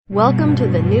Welcome to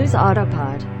the News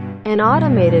Autopod, an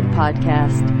automated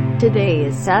podcast. Today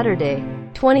is Saturday,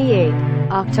 28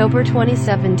 October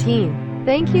 2017.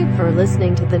 Thank you for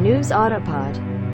listening to the News Autopod.